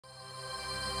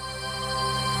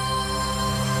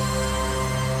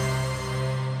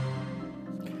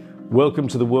Welcome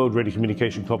to the World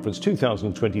Radiocommunication Conference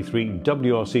 2023,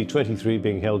 WRC-23,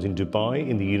 being held in Dubai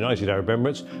in the United Arab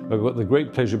Emirates. I've got the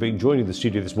great pleasure of being joined in the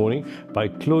studio this morning by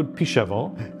Claude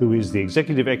Pichavant, who is the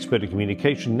Executive Expert in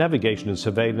Communication, Navigation and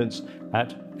Surveillance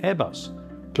at Airbus.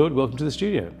 Claude, welcome to the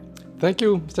studio. Thank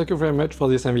you. Thank you very much for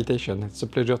this invitation. It's a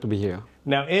pleasure to be here.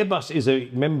 Now, Airbus is a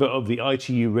member of the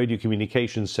ITU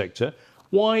Radiocommunication sector.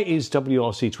 Why is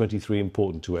WRC-23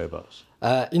 important to Airbus?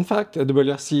 In fact,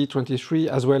 WRC-23,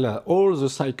 as well as all the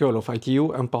cycle of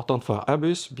ITU, important for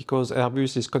Airbus because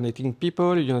Airbus is connecting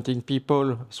people, uniting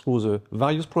people through the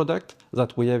various products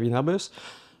that we have in Airbus.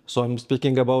 So I'm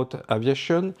speaking about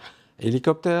aviation,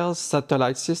 helicopters,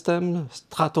 satellite systems,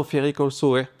 stratospheric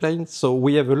also airplanes. So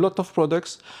we have a lot of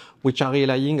products which are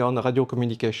relying on radio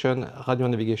communication, radio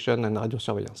navigation, and radio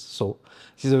surveillance. So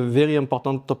this is a very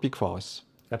important topic for us.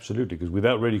 Absolutely, because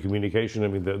without radio communication, I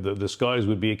mean, the skies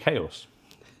would be a chaos.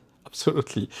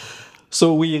 Absolutely.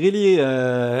 So we really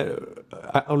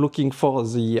are looking for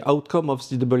the outcome of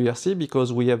the WRC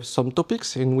because we have some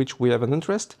topics in which we have an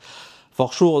interest. For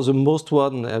sure, the most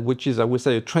one, which is, I would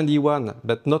say, a trendy one,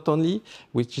 but not only,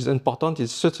 which is important,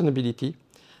 is sustainability.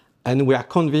 And we are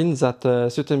convinced that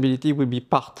sustainability will be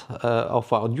part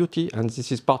of our duty, and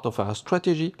this is part of our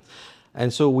strategy.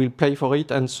 And so we'll play for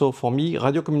it. And so for me,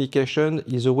 radio communication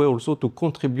is a way also to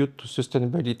contribute to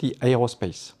sustainability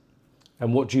aerospace.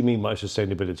 And what do you mean by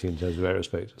sustainability in terms of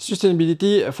aerospace?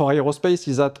 Sustainability for aerospace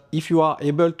is that if you are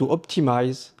able to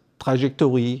optimize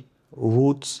trajectory,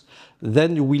 routes,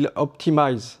 then you will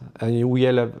optimize and you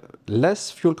will have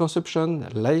less fuel consumption,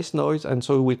 less noise, and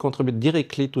so it will contribute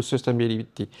directly to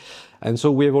sustainability. And so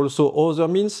we have also other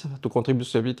means to contribute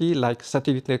to sustainability like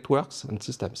satellite networks and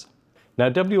systems. Now,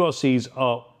 WRCs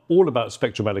are all about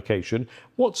spectrum allocation.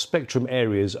 What spectrum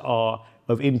areas are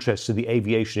of interest to the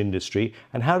aviation industry,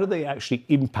 and how do they actually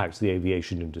impact the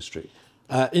aviation industry?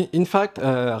 In fact,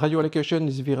 radio allocation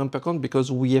is very important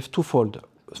because we have twofold.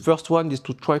 First one is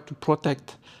to try to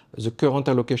protect the current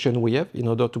allocation we have in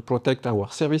order to protect our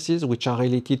services which are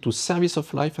related to service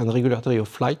of life and regulatory of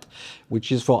flight,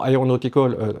 which is for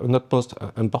aeronautical utmost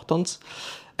importance.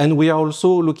 And we are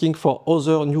also looking for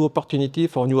other new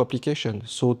opportunities for new applications.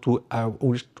 So to, I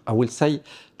will say,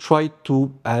 try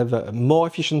to have a more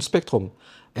efficient spectrum.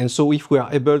 And so if we are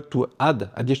able to add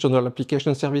additional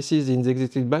application services in the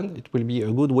existing band, it will be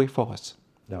a good way for us.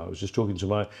 Now, I was just talking to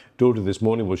my daughter this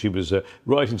morning while she was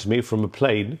writing to me from a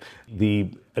plane. The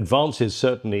advances,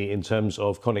 certainly in terms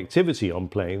of connectivity on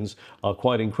planes, are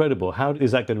quite incredible. How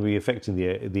is that going to be affecting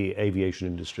the aviation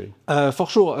industry? For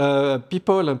sure,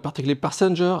 people, and particularly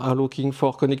passengers, are looking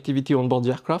for connectivity on board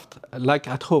the aircraft, like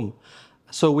at home.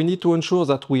 So we need to ensure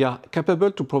that we are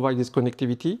capable to provide this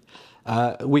connectivity.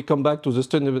 We come back to the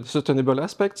sustainable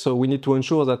aspect, so we need to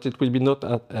ensure that it will be not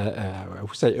at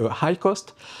a high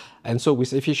cost. And so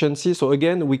with efficiency, so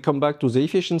again, we come back to the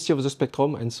efficiency of the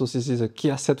spectrum, and so this is a key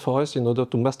asset for us in order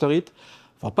to master it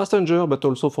for passengers, but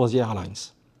also for the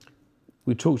airlines.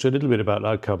 We talked a little bit about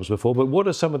outcomes before, but what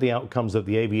are some of the outcomes that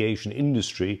the aviation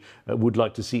industry would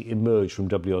like to see emerge from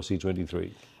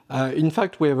WRC-23? In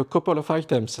fact, we have a couple of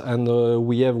items, and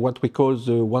we have what we call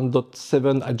the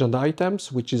 1.7 agenda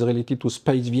items, which is related to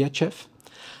space VHF.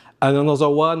 And another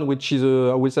one, which is,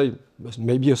 I would say,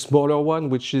 maybe a smaller one,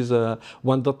 which is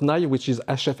 1.9, which is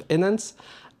HF Enhance.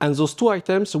 And those two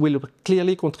items will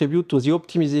clearly contribute to the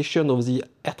optimization of the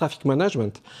air traffic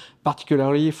management,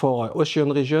 particularly for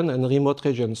ocean region and remote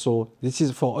region. So this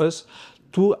is for us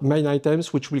two main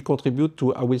items which will contribute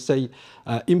to, I will say,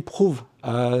 improve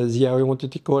the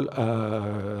aeronautical,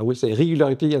 I will say,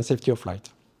 regularity and safety of flight.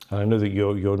 I know that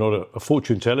you're not a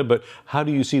fortune teller, but how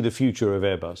do you see the future of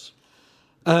Airbus?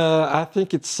 I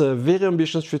think it's a very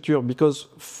ambitious future because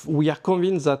we are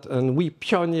convinced that, and we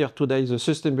pioneer today the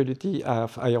sustainability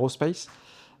of aerospace.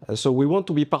 So we want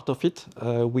to be part of it.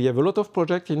 We have a lot of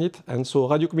projects in it, and so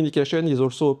radio communication is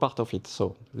also a part of it.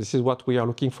 So this is what we are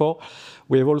looking for.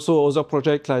 We have also other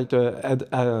projects like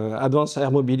advanced air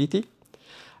mobility.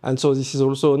 And so this is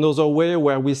also another way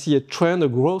where we see a trend, a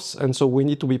growth, and so we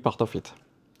need to be part of it.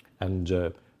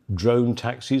 And drone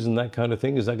taxis and that kind of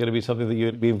thing, is that going to be something that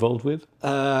you'll be involved with?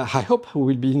 I hope we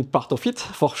will be part of it,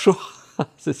 for sure.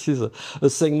 This is a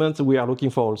segment we are looking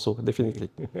for also, definitely.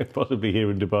 Possibly here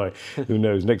in Dubai. Who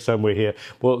knows? Next time we're here.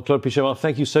 Well, Claude Pichavant,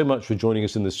 thank you so much for joining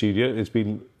us in the studio. It's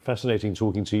been fascinating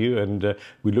talking to you, and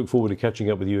we look forward to catching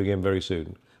up with you again very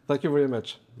soon. Thank you very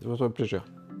much. It was a pleasure.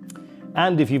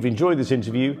 And if you've enjoyed this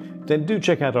interview, then do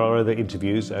check out our other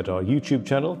interviews at our YouTube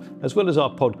channel, as well as our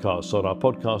podcasts on our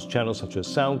podcast channels such as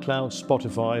SoundCloud,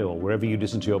 Spotify, or wherever you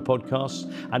listen to your podcasts.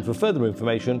 And for further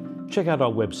information, check out our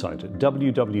website at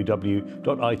www.itu.int.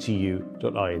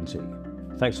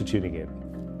 Thanks for tuning in.